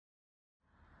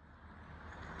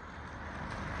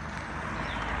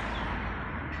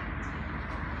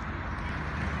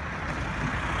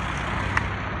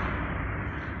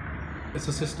It's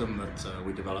a system that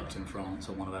we developed in France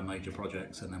on one of our major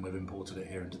projects, and then we've imported it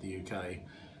here into the UK.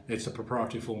 It's a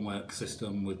proprietary formwork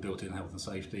system with built-in health and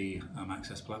safety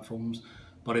access platforms,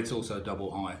 but it's also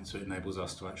double height, so it enables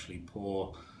us to actually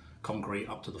pour concrete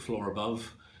up to the floor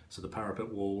above, so the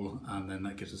parapet wall, and then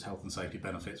that gives us health and safety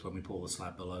benefits when we pour the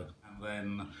slab below. And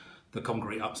then the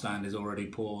concrete upstand is already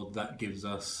poured. That gives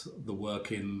us the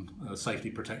working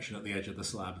safety protection at the edge of the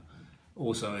slab.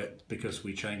 Also, because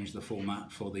we changed the format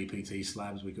for the PT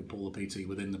slabs, we could pull the PT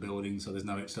within the building, so there's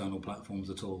no external platforms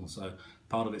at all. So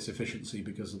part of it's efficiency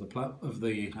because of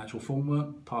the actual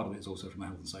formwork, part of it's also from a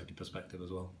health and safety perspective as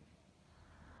well.